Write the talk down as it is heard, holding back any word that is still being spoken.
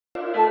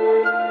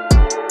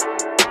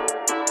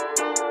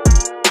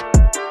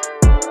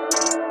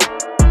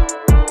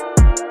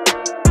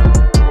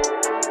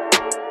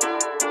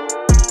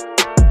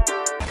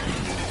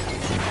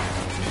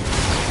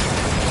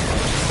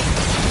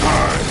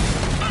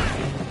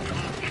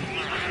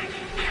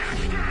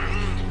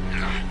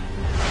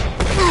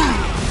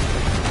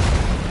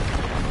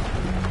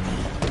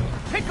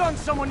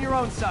someone your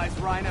own size,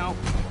 Rhino.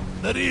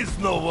 There is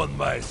no one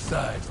my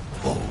size,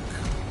 Poke.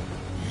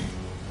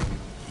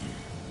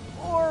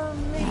 Or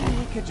maybe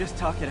we could just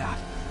talk it out.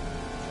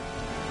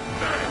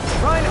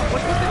 Rhino,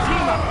 what's with the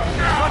team up?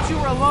 I thought you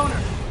were a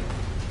loner.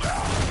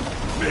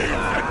 Meat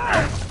and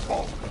eggs,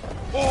 Poke!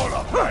 All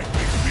of my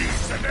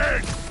meat and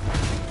eggs!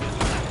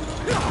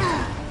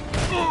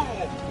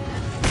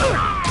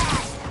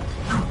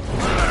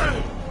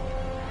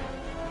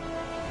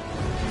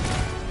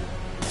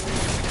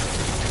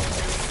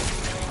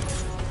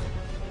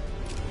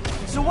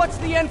 So what's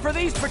the end for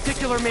these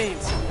particular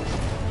means?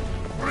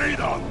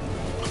 Freedom!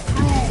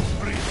 True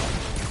freedom!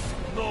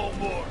 No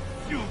more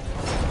feud!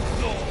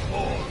 No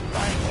more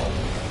rhino!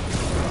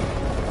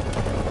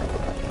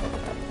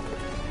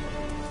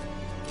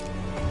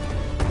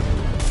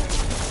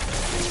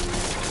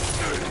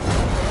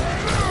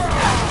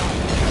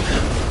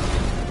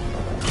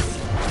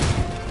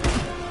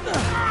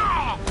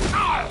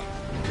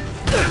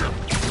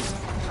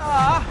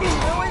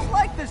 I always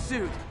liked the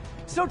suit.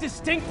 So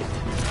distinctive.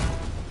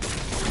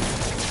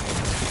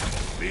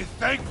 Be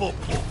thankful,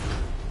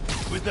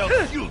 Poke. Without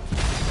you,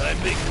 I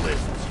make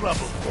less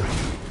trouble for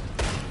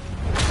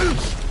you.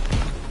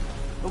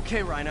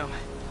 Okay, Rhino.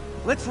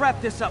 Let's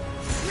wrap this up.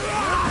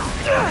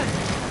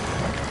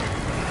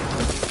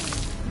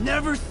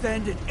 Never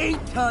send an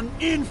 8-ton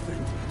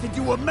infant to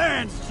do a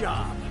man's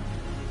job.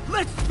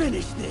 Let's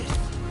finish this.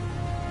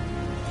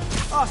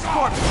 Oh,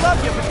 Scorp, love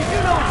you, but you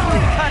do know it's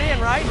really cut in,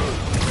 right?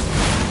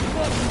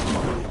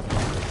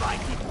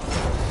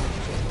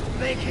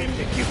 Beg him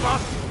to give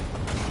up.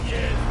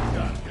 Yes,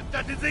 Gargan,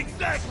 that is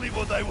exactly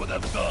what I would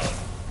have done.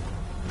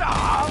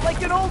 Ah,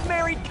 like an old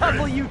married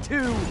couple, you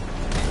two.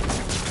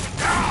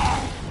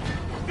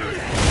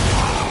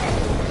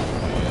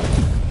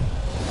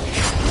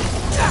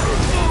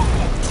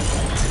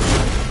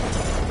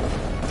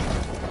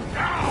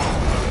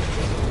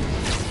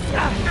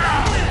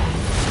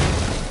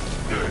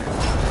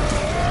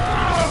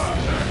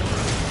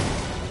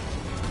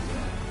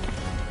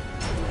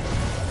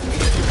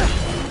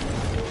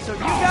 So you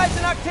guys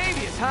in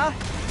Octavius, huh?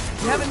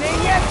 You have a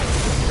name yet?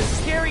 The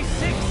Scary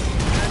Six?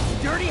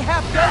 The Dirty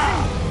Half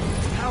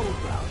Dozen? How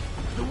about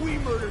the we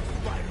murdered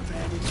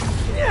Spider-Man and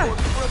you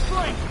for a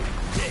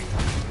blanket?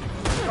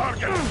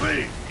 Gargan,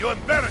 please! You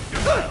embarrass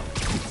yourself!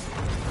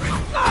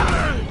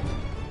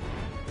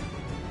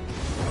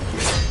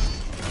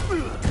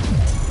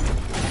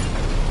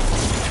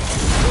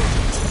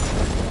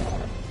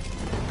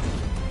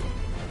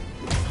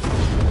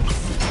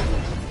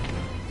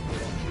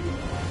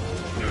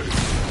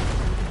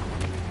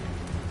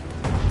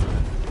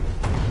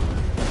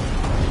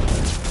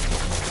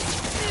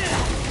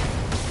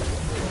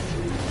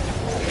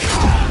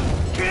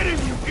 Get him,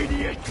 you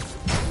idiot!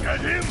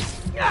 Get him!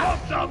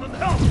 Drop down and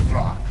help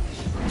rock!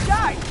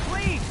 Guys,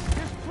 please!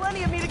 There's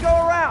plenty of me to go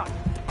around.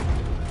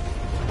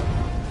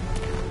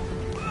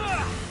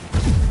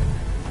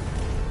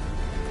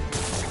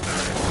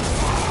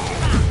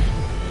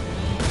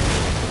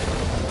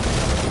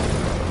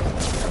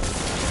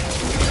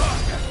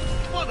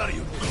 What are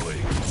you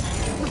doing?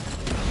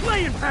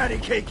 Playing patty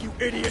cake, you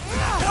idiot!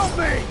 Help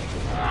me!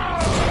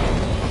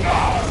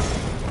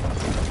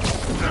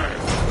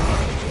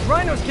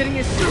 Rhino's getting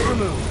his suit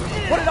removed.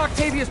 What did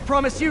Octavius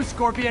promise you,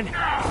 Scorpion?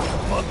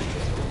 Money.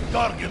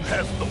 Gargan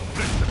has no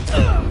business.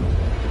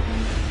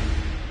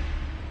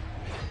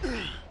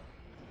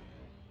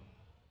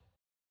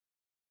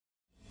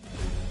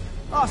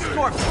 Oh,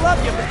 Scorp,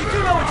 love you, but you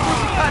do know it's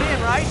really cut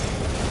in, right?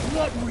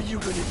 What were you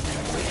gonna do?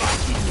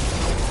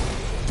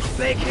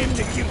 Beg him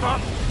to give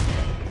up?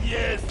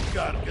 Yes,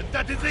 Gargan,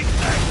 that is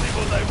exactly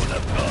what I would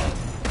have done.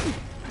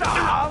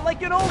 Ah,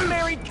 like an old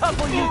married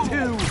couple, you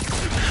two.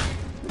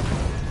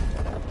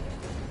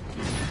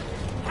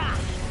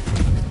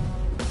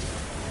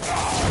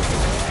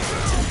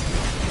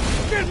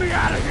 Get me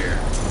out of here!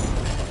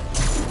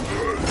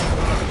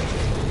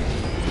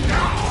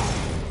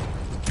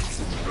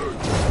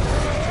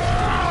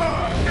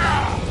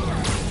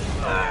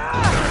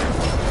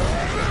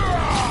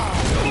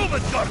 Move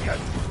it, Gargan!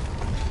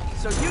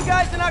 So you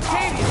guys in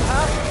Octavius,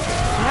 huh?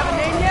 You have a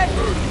name yet?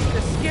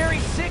 The Scary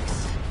Six?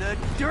 The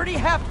Dirty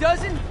Half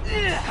Dozen?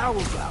 How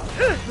about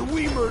the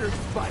we murdered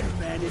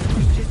Spider-Man and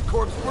used his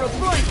corpse for a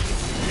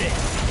blanket?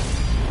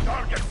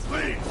 Gargan,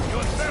 please! You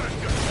embarrass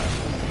yourself!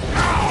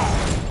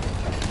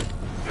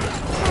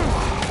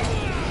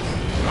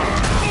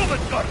 Move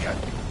it, Gargan!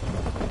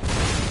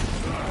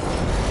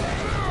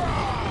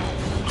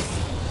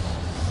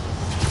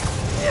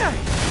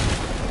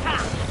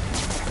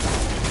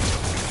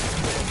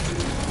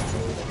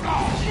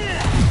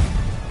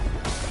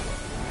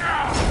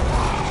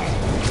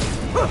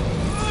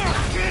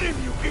 Get him,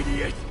 you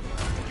idiot!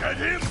 Get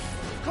him!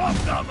 Calm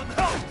down and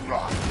help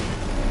rock!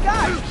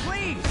 Guys,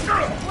 please!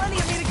 There's plenty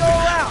of me to go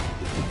around.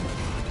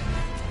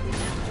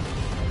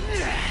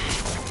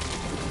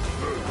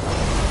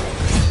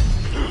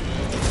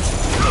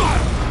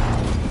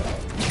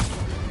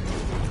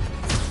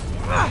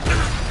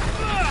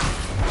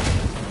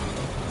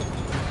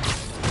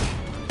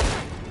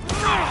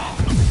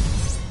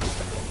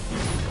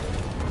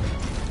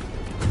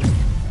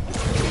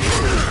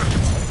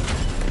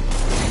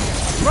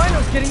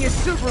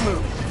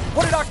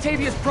 What did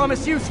Octavius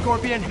promise you,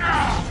 Scorpion?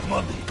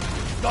 Money.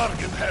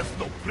 Gargan has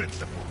no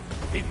principle.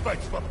 He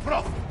fights for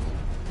profit.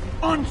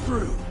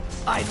 Untrue.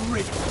 I'd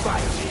rip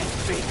Spider-Man's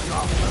face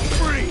off for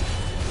free.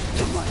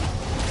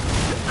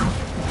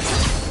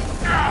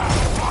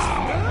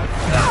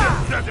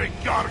 Pathetic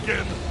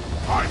Gargan.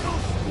 I will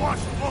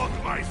squash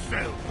both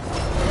myself.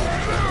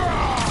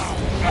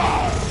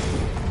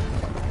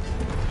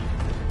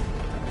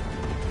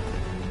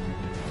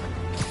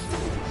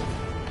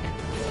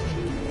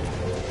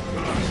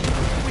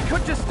 We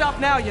could just stop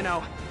now, you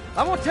know.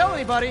 I won't tell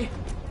anybody.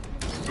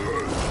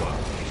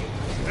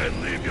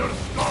 And leave your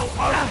skull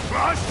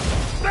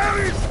uncrushed?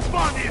 There is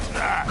fun in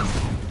that!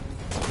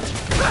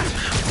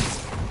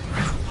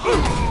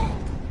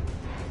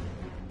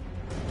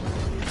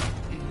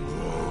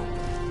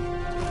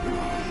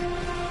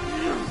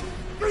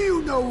 Do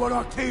you know what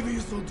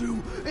Octavius will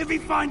do if he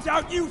finds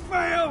out you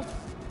failed?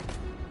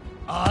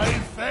 I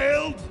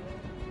failed?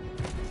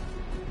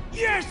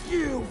 Yes,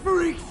 you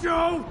freak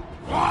show!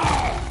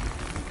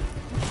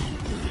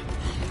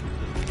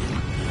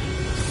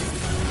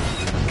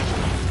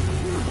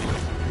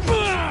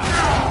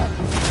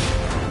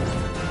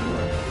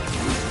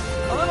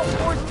 A little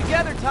forged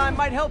together time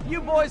might help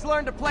you boys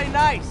learn to play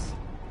nice.